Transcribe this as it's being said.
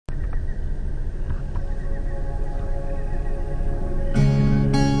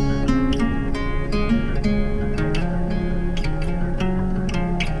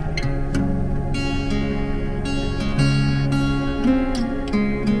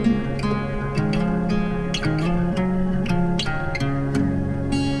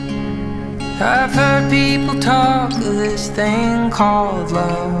I've heard people talk of this thing called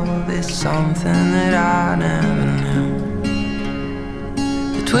love. It's something that I never knew.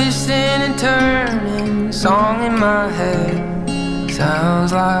 The twisting and turning song in my head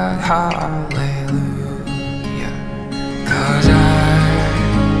sounds like hallelujah. 'Cause I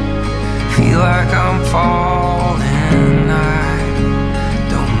feel like I'm falling. I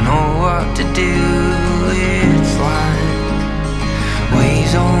don't know what to do. It's like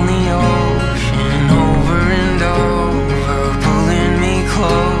waves on the ocean, over and over, pulling me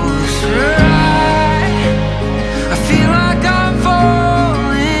closer. I feel like I'm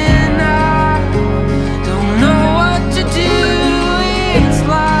falling. I don't know what to do. It's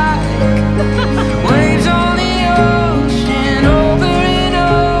like waves on the ocean, over and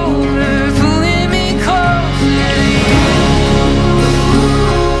over, pulling me closer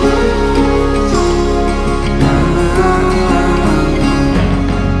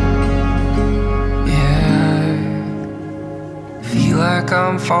to you. Like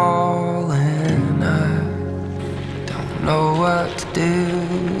I'm falling, I don't know what to do.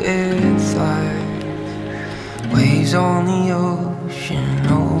 It's like waves on the ocean,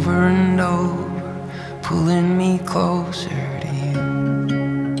 over and over, pulling me closer.